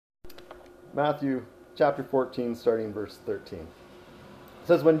Matthew chapter 14, starting verse 13. It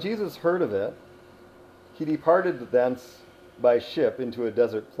says, "When Jesus heard of it, he departed thence by ship into a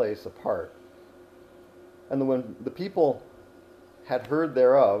desert place apart. And when the people had heard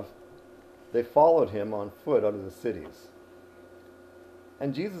thereof, they followed him on foot out of the cities.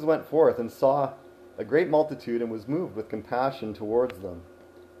 And Jesus went forth and saw a great multitude, and was moved with compassion towards them,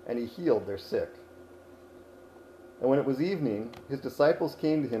 and he healed their sick. And when it was evening, his disciples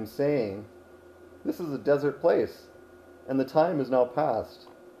came to him, saying, This is a desert place, and the time is now past.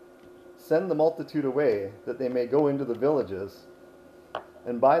 Send the multitude away, that they may go into the villages,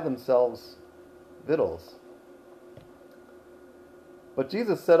 and buy themselves victuals. But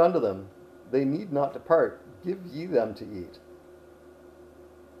Jesus said unto them, They need not depart, give ye them to eat.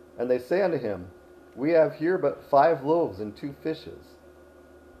 And they say unto him, We have here but 5 loaves and 2 fishes.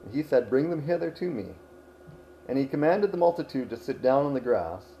 And he said, Bring them hither to me. And he commanded the multitude to sit down on the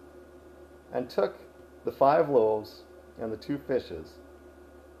grass, and took the 5 loaves and the 2 fishes,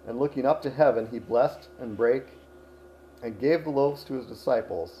 and looking up to heaven, he blessed and brake, and gave the loaves to his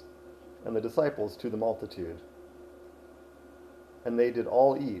disciples, and the disciples to the multitude. And they did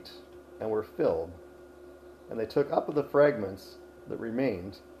all eat, and were filled. And they took up of the fragments that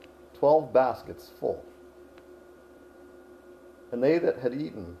remained 12 baskets full. And they that had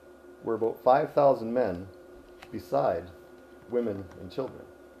eaten were about 5,000 men, beside women and children."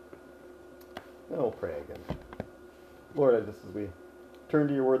 And we'll pray again. Lord, as we turn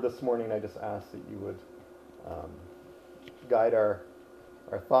to your word this morning, I just ask that you would guide our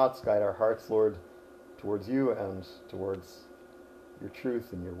thoughts, guide our hearts, Lord, towards you and towards your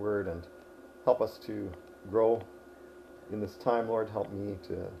truth and your word, and help us to grow in this time, Lord. Help me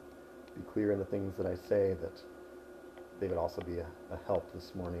to be clear in the things that I say, that they would also be a help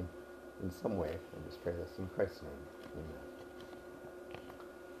this morning in some way. I just pray this in Christ's name. Amen.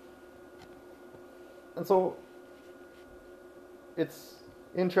 And so it's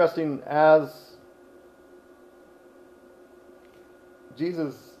interesting, as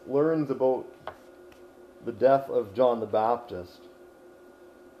Jesus learns about the death of John the Baptist,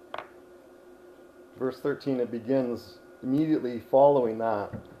 verse 13, it begins immediately following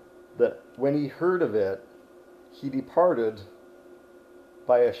that when he heard of it, he departed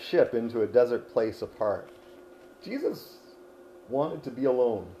by a ship into a desert place apart. Jesus wanted to be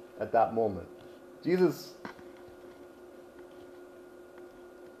alone at that moment. Jesus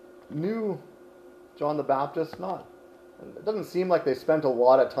knew John the Baptist not. It doesn't seem like they spent a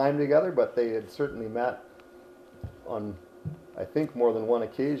lot of time together, but they had certainly met on, I think, more than one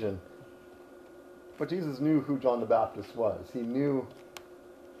occasion. But Jesus knew who John the Baptist was. He knew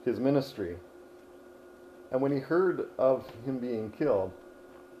his ministry. And when he heard of him being killed,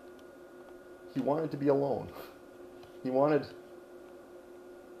 he wanted to be alone. He wanted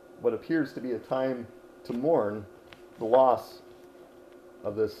what appears to be a time to mourn the loss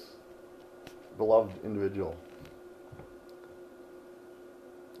of this beloved individual.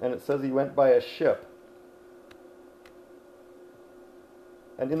 And it says he went by a ship.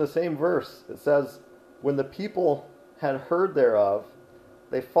 And in the same verse, it says, when the people had heard thereof,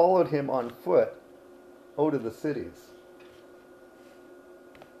 they followed him on foot out of the cities.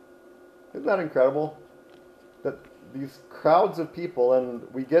 Isn't that incredible? That these crowds of people, and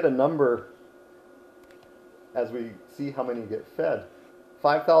we get a number as we see how many get fed.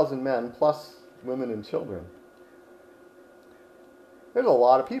 5,000 men plus women and children. There's a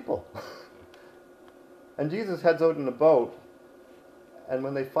lot of people. And Jesus heads out in a boat, and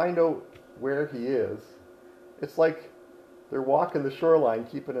when they find out where he is, it's like they're walking the shoreline,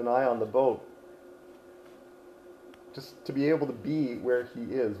 keeping an eye on the boat, just to be able to be where he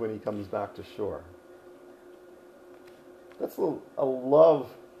is when he comes back to shore. That's a love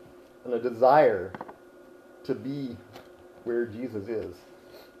and a desire to be where Jesus is.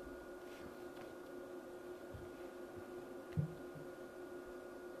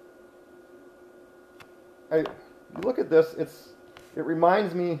 You look at this, it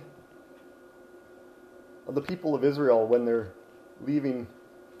reminds me of the people of Israel when they're leaving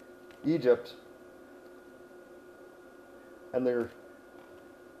Egypt and they're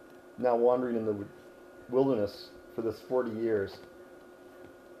now wandering in the wilderness for this 40 years.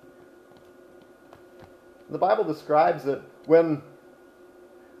 The Bible describes that when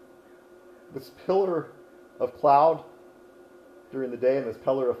this pillar of cloud during the day and this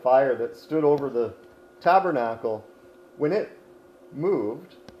pillar of fire that stood over the tabernacle, when it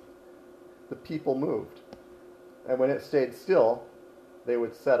moved, the people moved. And when it stayed still, they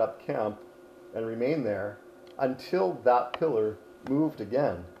would set up camp and remain there until that pillar moved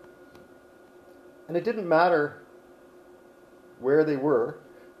again. And it didn't matter where they were,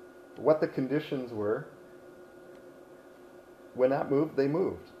 what the conditions were. When that moved, they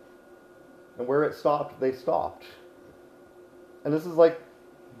moved. And where it stopped, they stopped. And this is like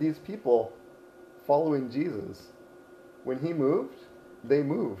these people following Jesus. When he moved, they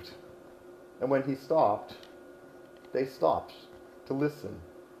moved. And when he stopped, they stopped to listen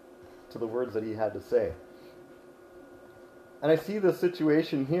to the words that he had to say. And I see the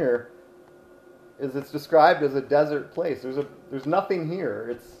situation here is it's described as a desert place. There's nothing here.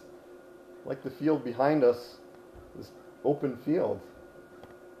 It's like the field behind us, this open field.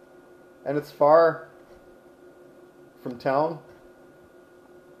 And it's far from town.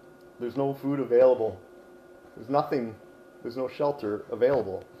 There's no food available. There's nothing, there's no shelter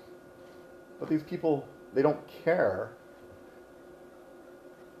available. But these people, they don't care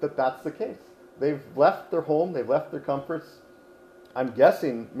that that's the case. They've left their home, they've left their comforts. I'm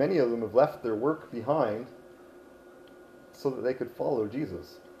guessing many of them have left their work behind so that they could follow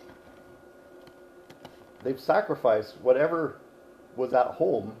Jesus. They've sacrificed whatever was at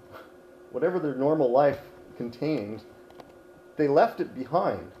home, whatever their normal life contained. They left it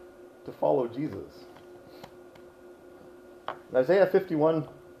behind to follow Jesus. And Isaiah 51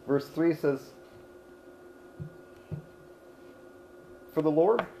 verse 3 says, "For the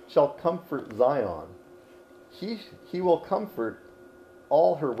Lord shall comfort Zion. He will comfort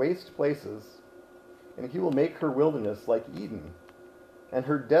all her waste places, and he will make her wilderness like Eden, and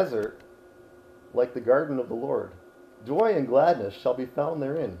her desert like the garden of the Lord. Joy and gladness shall be found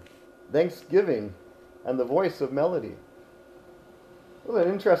therein, thanksgiving and the voice of melody." Well,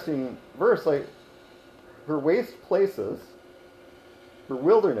 an interesting verse. Like, her waste places, her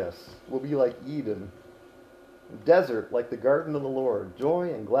wilderness will be like Eden, desert like the garden of the Lord.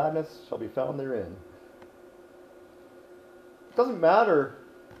 Joy and gladness shall be found therein. It doesn't matter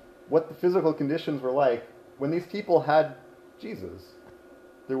what the physical conditions were like. When these people had Jesus,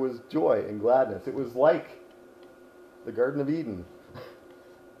 there was joy and gladness. It was like the Garden of Eden.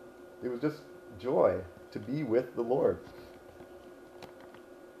 It was just joy to be with the Lord.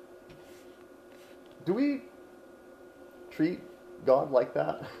 Do we treat God like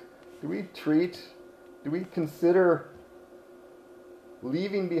that? Do we consider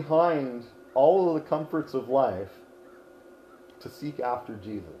leaving behind all of the comforts of life to seek after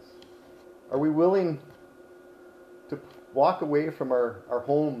Jesus? Are we willing to walk away from our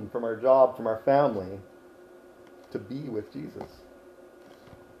home, from our job, from our family, to be with Jesus?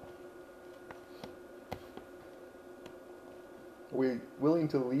 Are we willing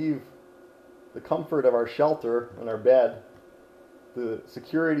to leave the comfort of our shelter and our bed, the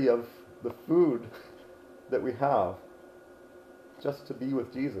security of the food that we have, just to be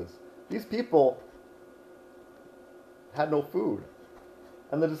with Jesus? These people had no food.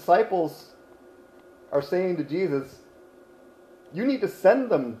 And the disciples are saying to Jesus, you need to send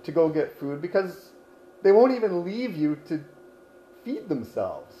them to go get food because they won't even leave you to feed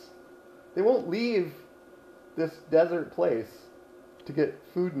themselves. They won't leave this desert place to get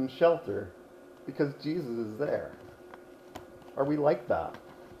food and shelter because Jesus is there. Are we like that?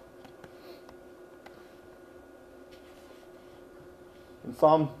 In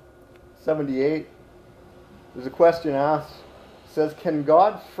Psalm 78, there's a question asked. It says, can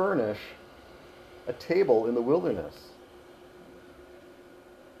God furnish a table in the wilderness?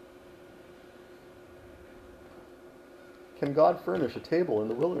 Can God furnish a table in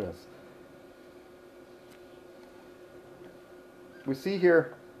the wilderness? We see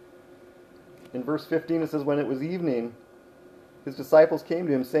here in verse 15, it says, when it was evening, his disciples came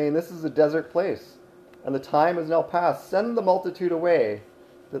to him, saying, this is a desert place, and the time is now past. Send the multitude away,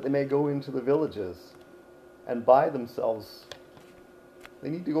 that they may go into the villages and buy themselves. They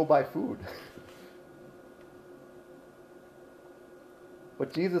need to go buy food.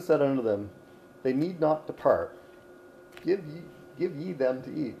 But Jesus said unto them, they need not depart. Give ye them to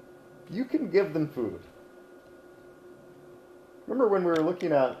eat. You can give them food. Remember when we were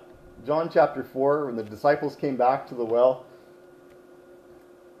looking at John chapter 4, when the disciples came back to the well,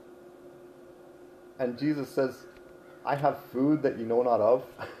 and Jesus says, I have food that you know not of.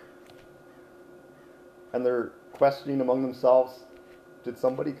 And they're questioning among themselves, did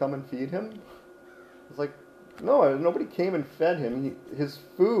somebody come and feed him? It's like, no, nobody came and fed him. His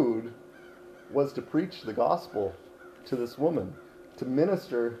food was to preach the gospel to this woman, to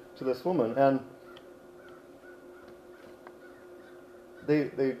minister to this woman. And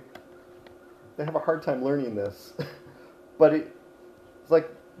they have a hard time learning this. But it's like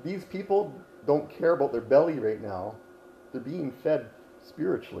these people don't care about their belly right now. They're being fed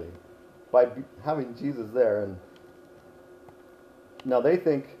spiritually by having Jesus there. And now they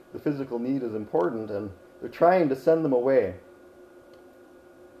think the physical need is important, and they're trying to send them away.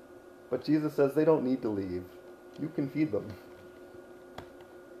 But Jesus says they don't need to leave. You can feed them.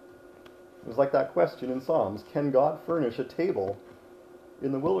 It was like that question in Psalms, can God furnish a table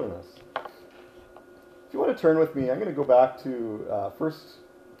in the wilderness? If you want to turn with me, I'm going to go back to 1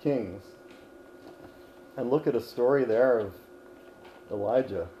 Kings and look at a story there of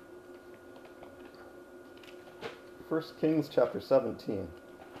Elijah. 1 Kings chapter 17.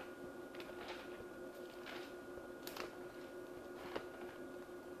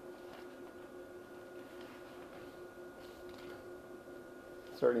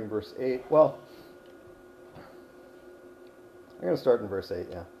 Starting in verse 8. Well, I'm going to start in verse 8,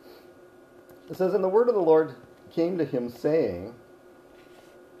 yeah. It says, And the word of the Lord came to him, saying,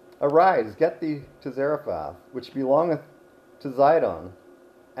 Arise, get thee to Zarephath, which belongeth to Zidon,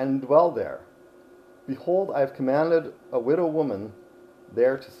 and dwell there. Behold, I have commanded a widow woman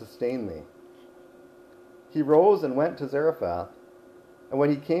there to sustain thee. He rose and went to Zarephath, and when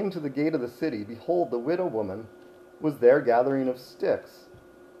he came to the gate of the city, behold, the widow woman was there gathering of sticks.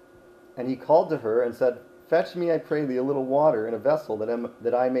 And he called to her and said, Fetch me, I pray thee, a little water in a vessel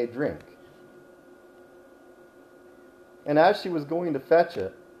that I may drink. And as she was going to fetch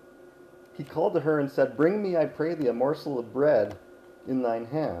it, he called to her and said, Bring me, I pray thee, a morsel of bread in thine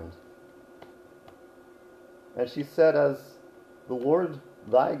hand. And she said, As the Lord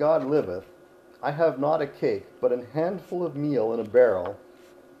thy God liveth, I have not a cake, but an handful of meal in a barrel,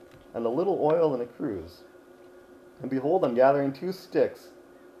 and a little oil in a cruse. And behold, I'm gathering 2 sticks,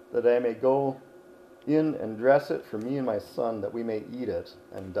 that I may go in and dress it for me and my son, that we may eat it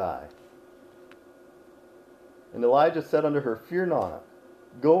and die. And Elijah said unto her, Fear not,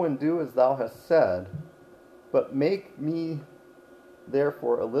 go and do as thou hast said, but make me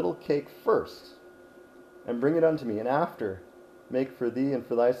therefore a little cake first, and bring it unto me, and after make for thee and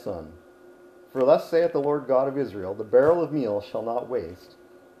for thy son. For thus saith the Lord God of Israel, The barrel of meal shall not waste,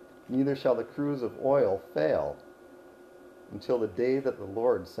 neither shall the cruse of oil fail, until the day that the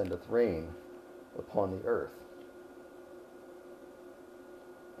Lord sendeth rain upon the earth.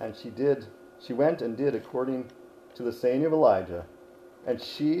 And she went and did according to the saying of Elijah, and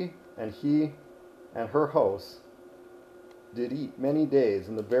she and he and her hosts did eat many days,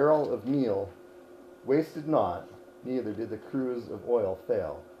 and the barrel of meal wasted not, neither did the cruse of oil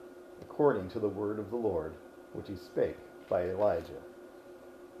fail, according to the word of the Lord, which he spake by Elijah.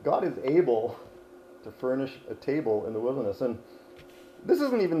 God is able to furnish a table in the wilderness. And this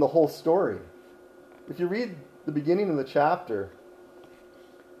isn't even the whole story. If you read the beginning of the chapter,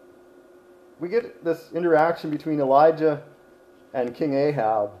 we get this interaction between Elijah and King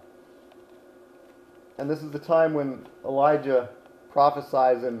Ahab. And this is the time when Elijah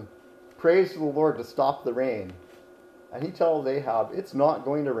prophesies and prays to the Lord to stop the rain. And he tells Ahab, it's not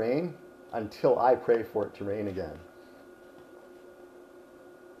going to rain until I pray for it to rain again.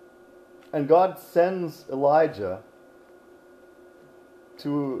 And God sends Elijah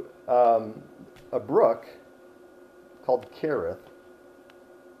to a brook called Kerith.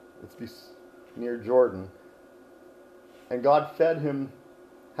 It's near Jordan. And God fed him,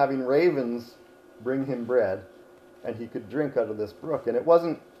 having ravens bring him bread, and he could drink out of this brook. And it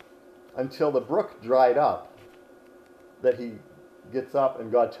wasn't until the brook dried up that he gets up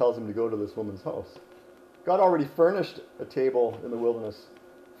and God tells him to go to this woman's house. God already furnished a table in the wilderness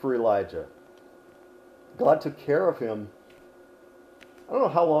for Elijah. God took care of him. I don't know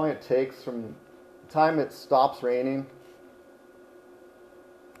how long it takes from the time it stops raining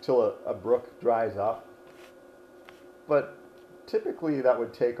till a brook dries up, but typically that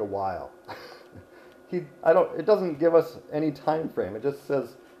would take a while. It doesn't give us any time frame. It just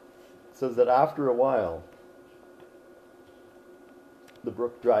says that after a while the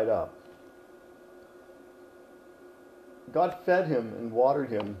brook dried up. God fed him and watered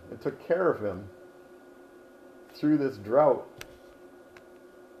him and took care of him through this drought.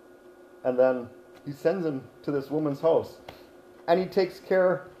 And then he sends him to this woman's house. And he takes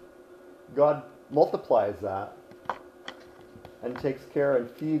care, God multiplies that and takes care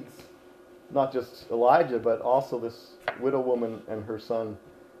and feeds not just Elijah, but also this widow woman and her son.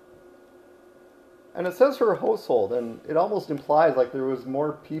 And it says her household, and it almost implies like there was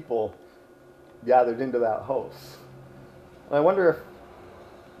more people gathered into that house. And I wonder if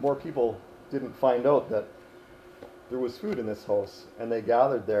more people didn't find out that there was food in this house, and they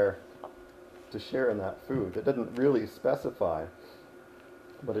gathered there to share in that food. It didn't really specify,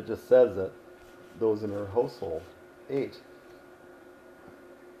 but it just says that those in her household ate.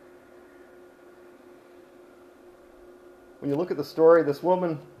 When you look at the story, this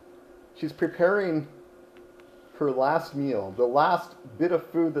woman, she's preparing her last meal, the last bit of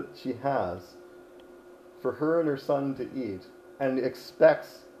food that she has for her and her son to eat, and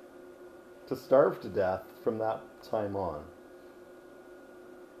expects to starve to death from that time on.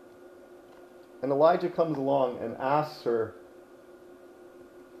 And Elijah comes along and asks her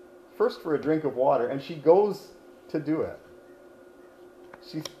first for a drink of water, and she goes to do it.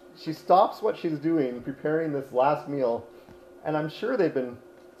 She stops what she's doing, preparing this last meal, and I'm sure they've been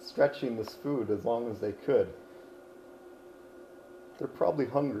stretching this food as long as they could. They're probably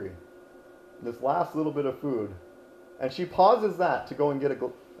hungry. This last little bit of food. And she pauses that to go and get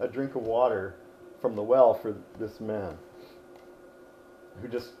a drink of water from the well for this man who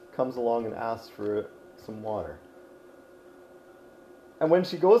just comes along and asks for some water. And when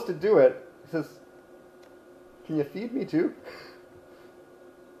she goes to do it, he says, "Can you feed me too?"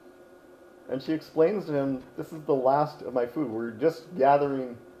 And she explains to him, "This is the last of my food. We're just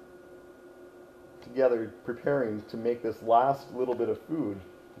gathering together, preparing to make this last little bit of food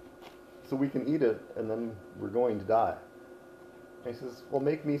so we can eat it, and then we're going to die." And he says, "Well,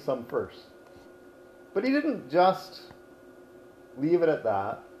 make me some first." But he didn't just leave it at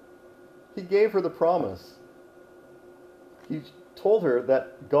that. He gave her the promise. He told her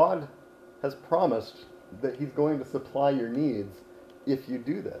that God has promised that he's going to supply your needs if you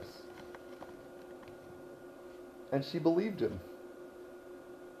do this. And she believed him.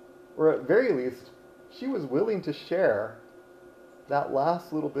 Or at very least, she was willing to share that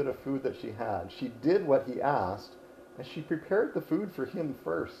last little bit of food that she had. She did what he asked, and she prepared the food for him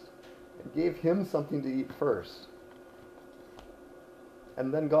first, and gave him something to eat first.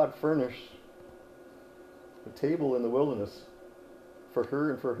 And then God furnished a table in the wilderness for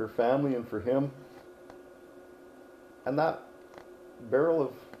her and for her family and for him. And that barrel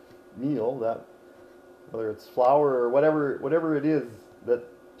of meal, that whether it's flour or whatever it is that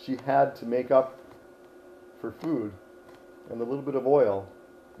she had to make up for food, and the little bit of oil,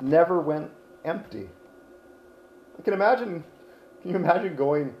 never went empty. Can you imagine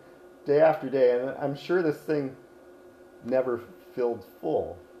going day after day, and I'm sure this thing never filled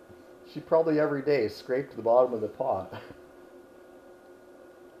full. She probably every day scraped the bottom of the pot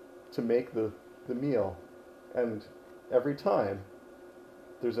to make the meal. And every time,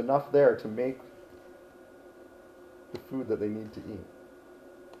 there's enough there to make the food that they need to eat.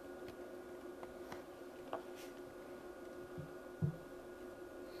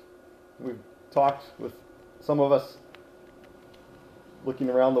 We've talked with some of us looking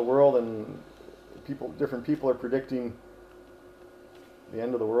around the world, and different people are predicting the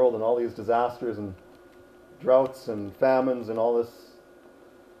end of the world and all these disasters and droughts and famines and all this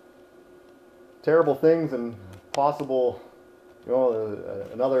terrible things, and possible,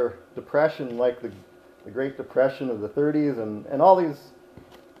 another depression like the Great Depression of the 30s, and all these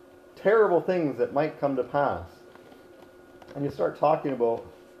terrible things that might come to pass. And you start talking about,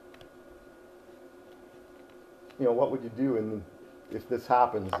 what would you do if this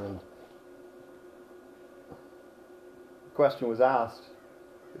happens? And the question was asked,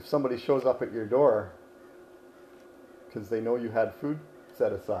 if somebody shows up at your door because they know you had food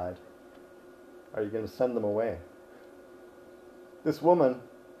set aside, are you going to send them away? This woman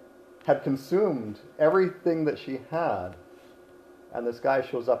had consumed everything that she had, and this guy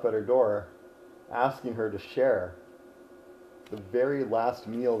shows up at her door asking her to share the very last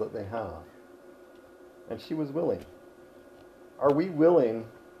meal that they have. And she was willing. Are we willing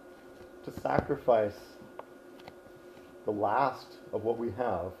to sacrifice the last of what we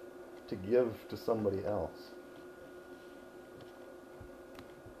have to give to somebody else?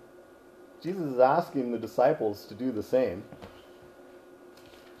 Jesus is asking the disciples to do the same.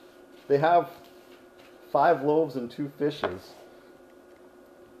 They have 5 loaves and 2 fishes.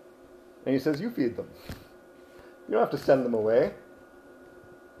 And he says, you feed them. You don't have to send them away.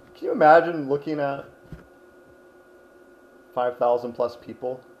 Can you imagine looking at 5,000 plus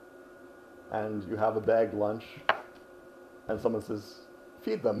people, and you have a bagged lunch, and someone says,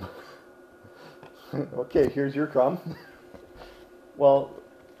 feed them. Okay, here's your crumb. Well,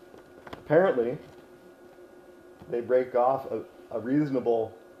 apparently, they break off a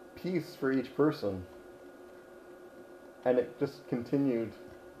reasonable piece for each person, and it just continued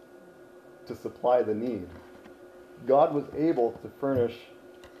to supply the need. God was able to furnish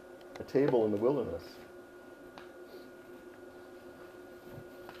a table in the wilderness.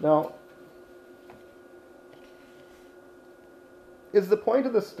 Now, is the point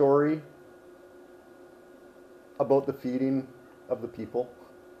of the story about the feeding of the people?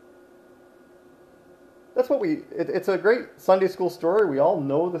 That's what it's a great Sunday school story. We all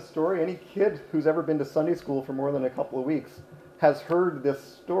know the story. Any kid who's ever been to Sunday school for more than a couple of weeks has heard this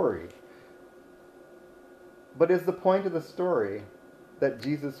story. But is the point of the story that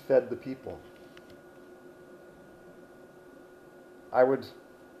Jesus fed the people? I would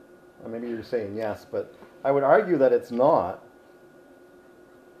Maybe you're saying yes, but I would argue that it's not.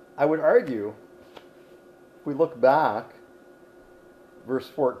 I would argue, if we look back, verse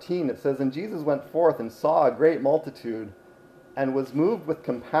 14, it says, "And Jesus went forth and saw a great multitude and was moved with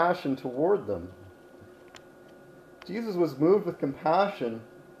compassion toward them." Jesus was moved with compassion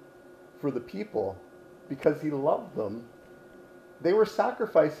for the people because he loved them. They were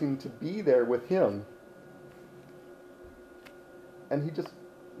sacrificing to be there with him. And he just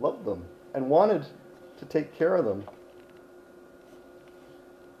loved them and wanted to take care of them.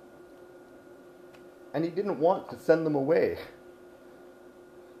 And he didn't want to send them away.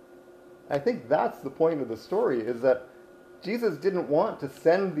 I think that's the point of the story, is that Jesus didn't want to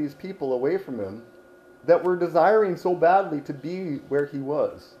send these people away from him that were desiring so badly to be where he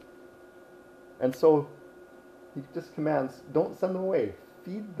was. And so he just commands, don't send them away.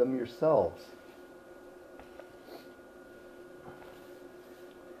 Feed them yourselves.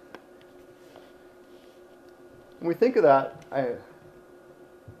 When we think of that,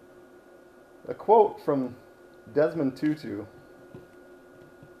 a quote from Desmond Tutu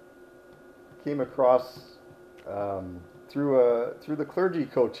came across through the clergy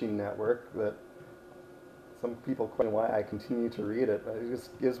coaching network that some people question why I continue to read it. It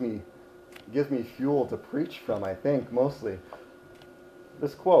just gives me fuel to preach from, I think, mostly.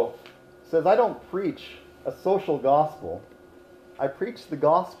 This quote says, "I don't preach a social gospel. I preach the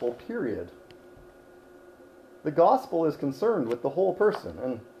gospel, period. The gospel is concerned with the whole person."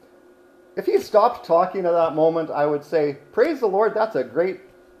 And if he stopped talking at that moment, I would say, praise the Lord, that's a great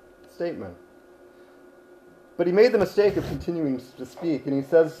statement. But he made the mistake of continuing to speak, and he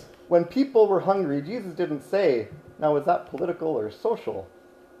says, when people were hungry, Jesus didn't say, now is that political or social?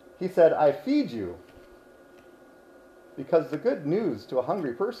 He said, I feed you. Because the good news to a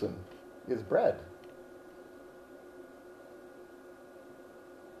hungry person is bread.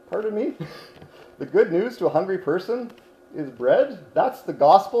 Pardon me? The good news to a hungry person is bread? That's the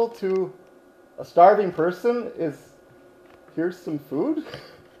gospel to a starving person is, here's some food?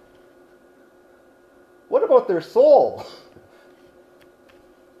 What about their soul?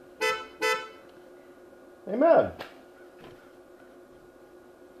 Amen.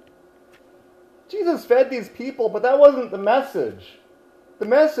 Jesus fed these people, but that wasn't the message. The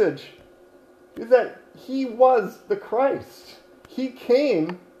message is that he was the Christ. He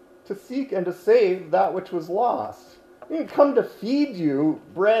came to seek and to save that which was lost. He didn't come to feed you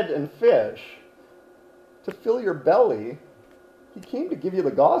bread and fish, to fill your belly. He came to give you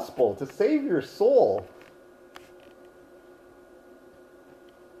the gospel, to save your soul.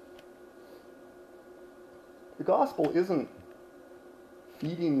 The gospel isn't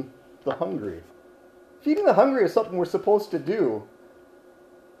feeding the hungry. Feeding the hungry is something we're supposed to do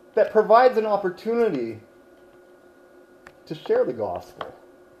that provides an opportunity to share the gospel.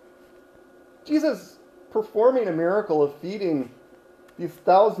 Jesus performing a miracle of feeding these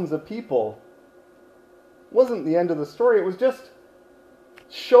thousands of people wasn't the end of the story. It was just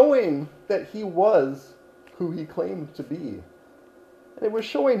showing that he was who he claimed to be. And it was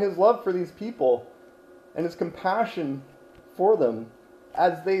showing his love for these people and his compassion for them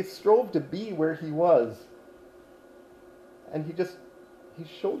as they strove to be where he was. And he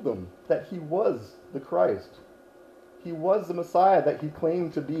showed them that he was the Christ. He was the Messiah that he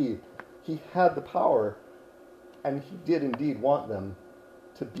claimed to be. He had the power, and he did indeed want them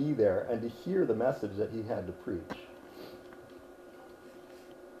to be there and to hear the message that he had to preach.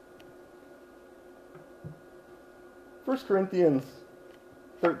 First Corinthians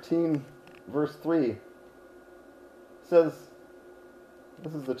 13, verse 3 says,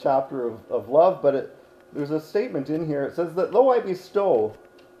 this is the chapter of love, but there's a statement in here. It says that though I bestow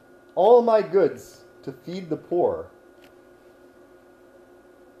all my goods to feed the poor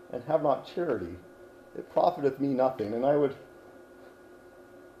and have not charity, it profiteth me nothing. And I would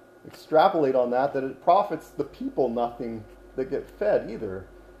extrapolate on that it profits the people nothing that get fed either.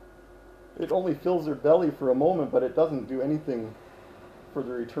 It only fills their belly for a moment, but it doesn't do anything for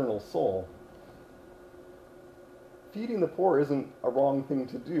their eternal soul. Feeding the poor isn't a wrong thing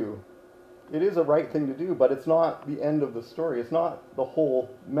to do. It is a right thing to do, but it's not the end of the story. It's not the whole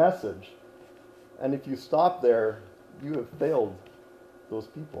message. And if you stop there, you have failed those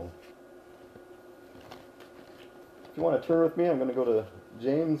people. If you want to turn with me, I'm going to go to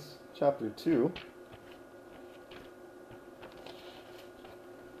James chapter 2.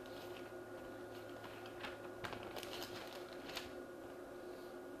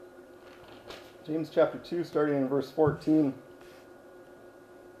 James chapter 2, starting in verse 14,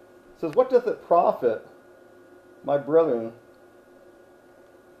 says, What doth it profit, my brethren,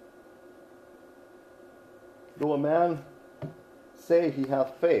 though a man say he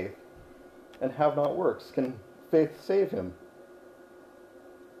hath faith, and have not works, can faith save him?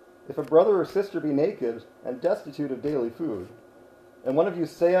 If a brother or sister be naked and destitute of daily food, and one of you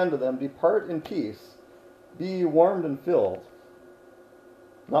say unto them, Depart in peace, be ye warmed and filled,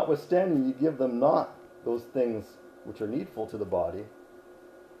 notwithstanding ye give them not those things which are needful to the body,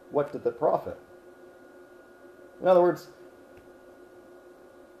 what doth it profit? In other words,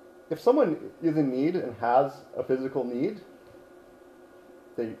 if someone is in need and has a physical need,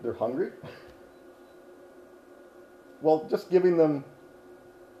 they're hungry, well, just giving them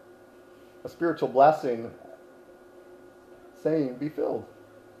a spiritual blessing, saying, be filled.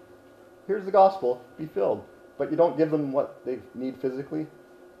 Here's the gospel, be filled. But you don't give them what they need physically.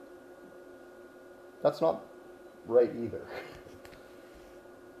 That's not right either.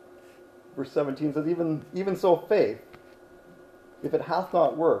 Verse 17 says, even so faith, if it hath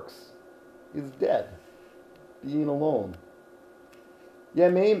not works, is dead, being alone.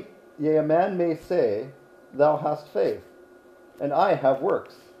 Yea, a man may say, Thou hast faith, and I have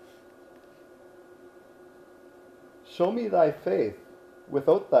works. Show me thy faith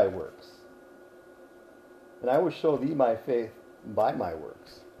without thy works, and I will show thee my faith by my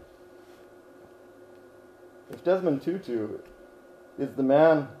works. If Desmond Tutu is the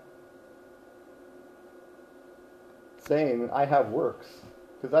man saying, I have works,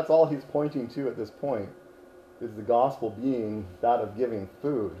 because that's all he's pointing to at this point, is the gospel being that of giving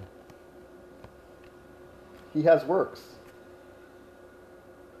food. He has works.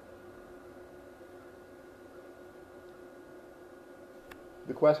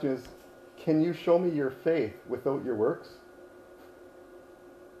 The question is, can you show me your faith without your works?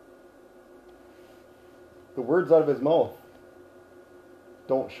 The words out of his mouth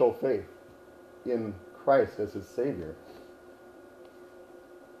don't show faith in Christ as his Savior.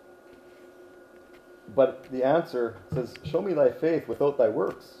 But the answer says, show me thy faith without thy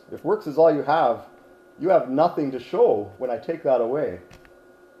works. If works is all you have nothing to show when I take that away.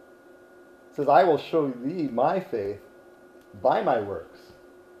 It says, I will show thee my faith by my works.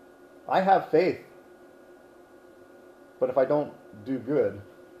 I have faith, but if I don't do good,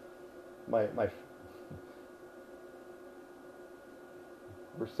 my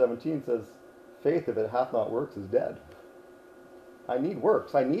verse 17 says, faith, if it hath not works, is dead. I need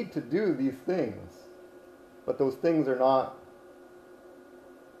works. I need to do these things. But those things are not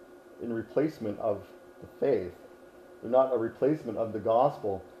in replacement of the faith. They're not a replacement of the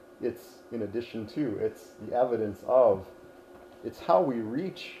gospel. It's in addition to. It's the evidence of. It's how we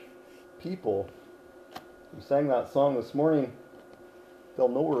reach people. We sang that song this morning. They'll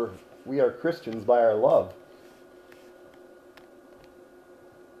know we are Christians by our love.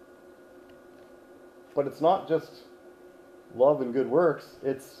 But it's not just love and good works.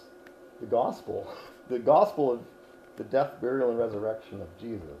 It's the gospel. The gospel of the death, burial, and resurrection of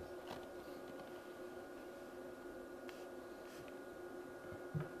Jesus.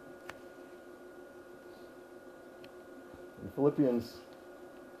 In Philippians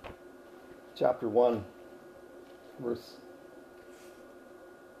chapter 1,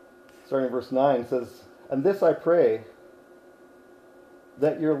 starting verse 9, says, And this I pray,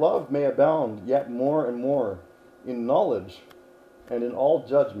 that your love may abound yet more and more in knowledge and in all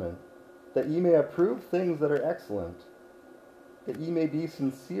judgment, that ye may approve things that are excellent, that ye may be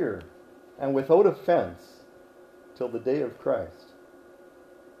sincere and without offense till the day of Christ,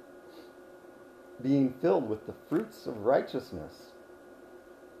 being filled with the fruits of righteousness,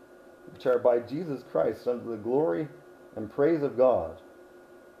 which are by Jesus Christ unto the glory and praise of God.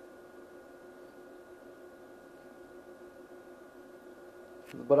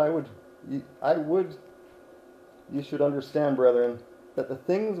 But you should understand, brethren, that the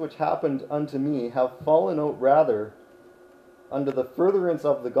things which happened unto me have fallen out rather unto the furtherance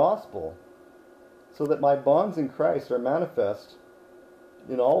of the gospel, so that my bonds in Christ are manifest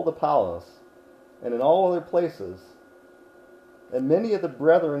in all the palace and in all other places. And many of the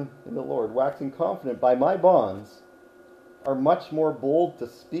brethren in the Lord, waxing confident by my bonds, are much more bold to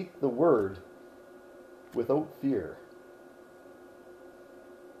speak the word without fear.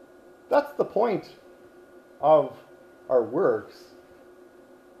 That's the point of our works.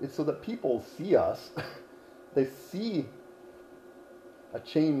 It's so that people see us. They see a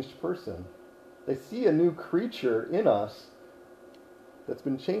changed person. They see a new creature in us that's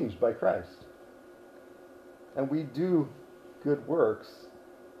been changed by Christ. And we do good works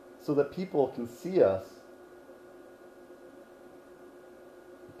so that people can see us.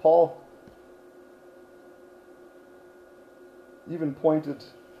 Paul even pointed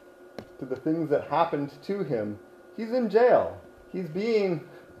to the things that happened to him. He's in jail. He's being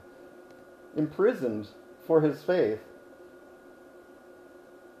imprisoned for his faith.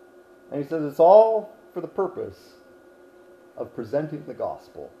 And he says it's all for the purpose of presenting the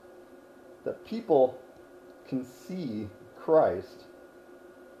gospel. That people can see Christ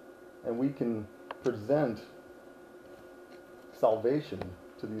and we can present salvation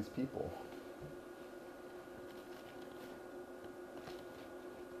to these people.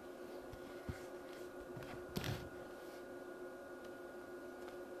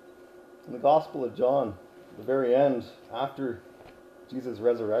 In the Gospel of John, at the very end, after Jesus'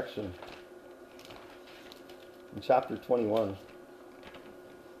 resurrection, in chapter 21,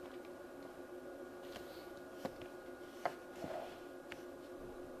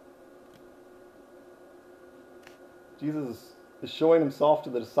 Jesus is showing himself to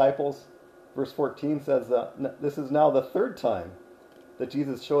the disciples. Verse 14 says that this is now the third time that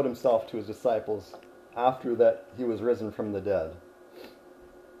Jesus showed himself to his disciples after that he was risen from the dead.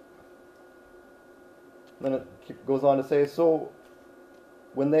 Then it goes on to say, so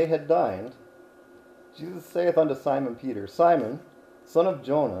when they had dined, Jesus saith unto Simon Peter, Simon, son of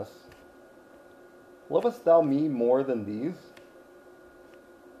Jonas, lovest thou me more than these?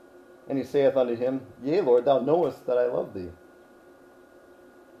 And he saith unto him, Yea, Lord, thou knowest that I love thee.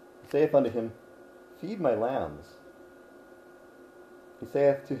 He saith unto him, Feed my lambs. He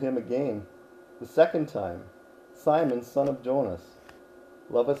saith to him again the second time, Simon, son of Jonas,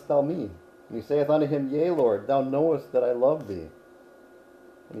 lovest thou me? And he saith unto him, Yea, Lord, thou knowest that I love thee.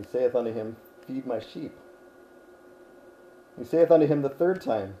 And he saith unto him, Feed my sheep. He saith unto him the third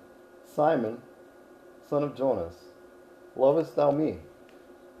time, Simon, son of Jonas, lovest thou me?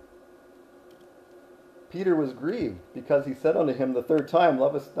 Peter was grieved, because he said unto him the third time,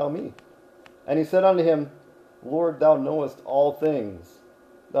 Lovest thou me? And he said unto him, Lord, thou knowest all things.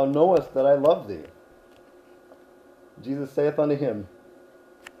 Thou knowest that I love thee. Jesus saith unto him,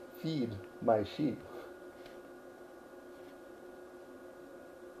 Feed my sheep.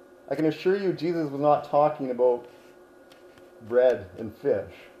 I can assure you Jesus was not talking about bread and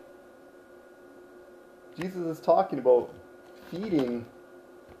fish. Jesus is talking about feeding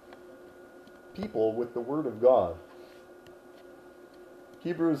people with the Word of God.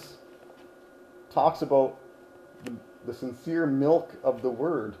 Hebrews talks about the sincere milk of the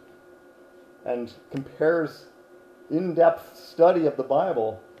Word and compares in-depth study of the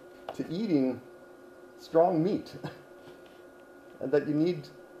Bible to eating strong meat. And that you need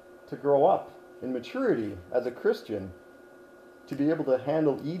to grow up in maturity as a Christian to be able to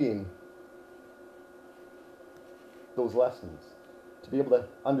handle eating those lessons, to be able to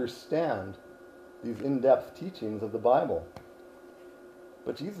understand these in-depth teachings of the Bible.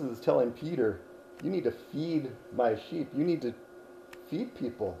 But Jesus is telling Peter, you need to feed my sheep. You need to feed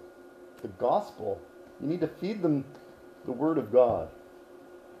people the gospel. You need to feed them the Word of God.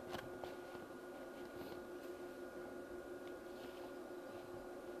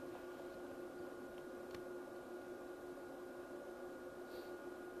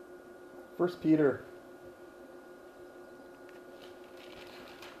 First Peter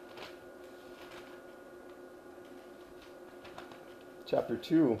chapter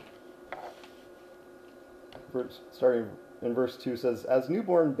 2, starting in verse 2, says, As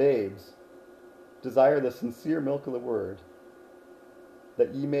newborn babes desire the sincere milk of the Word,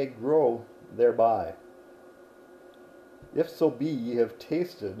 that ye may grow thereby. If so be ye have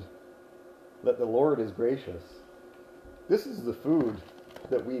tasted that the Lord is gracious. This is the food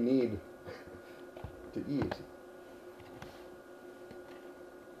that we need to eat.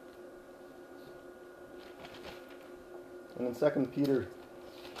 And in 2 Peter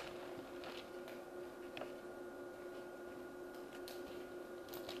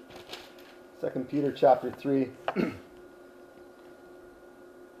chapter 3,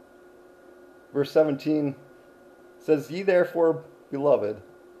 verse 17 says, Ye therefore, beloved,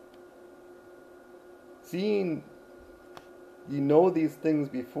 seeing ye know these things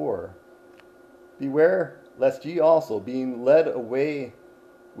before, beware lest ye also, being led away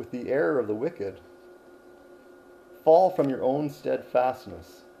with the error of the wicked, fall from your own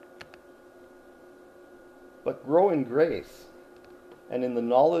steadfastness, but grow in grace and in the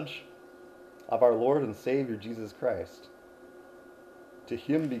knowledge of our Lord and Savior Jesus Christ. To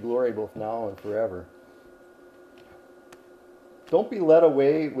him be glory both now and forever. Don't be led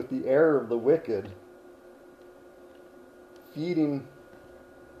away with the error of the wicked, feeding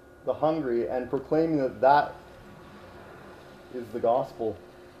the hungry and proclaiming that that is the gospel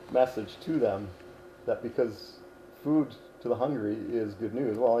message to them, that because food to the hungry is good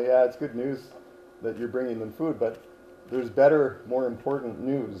news. Well, yeah, it's good news that you're bringing them food, but there's better, more important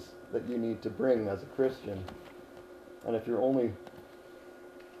news that you need to bring as a Christian. And if you're only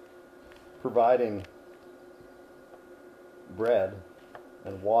providing bread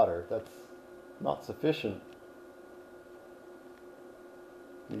and water. That's not sufficient.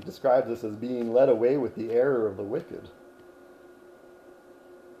 He describes this as being led away with the error of the wicked.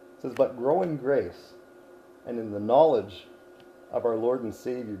 It says, but grow in grace and in the knowledge of our Lord and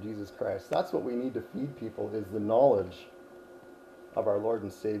Savior, Jesus Christ. That's what we need to feed people, is the knowledge of our Lord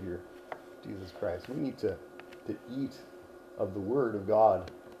and Savior, Jesus Christ. We need to eat of the Word of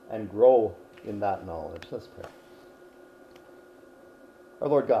God and grow in that knowledge. Let's pray. Our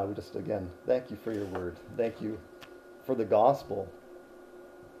Lord God, we just again thank you for your Word. Thank you for the gospel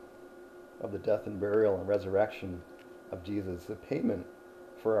of the death and burial and resurrection of Jesus, the payment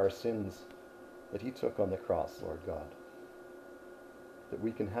for our sins that he took on the cross, Lord God. That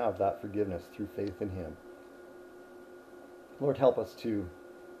we can have that forgiveness through faith in him. Lord, help us to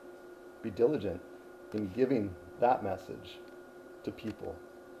be diligent in giving that message to people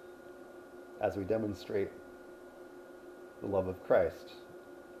as we demonstrate the love of Christ,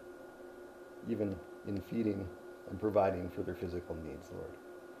 even in feeding and providing for their physical needs, Lord.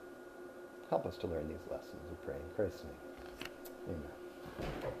 Help us to learn these lessons, we pray in Christ's name.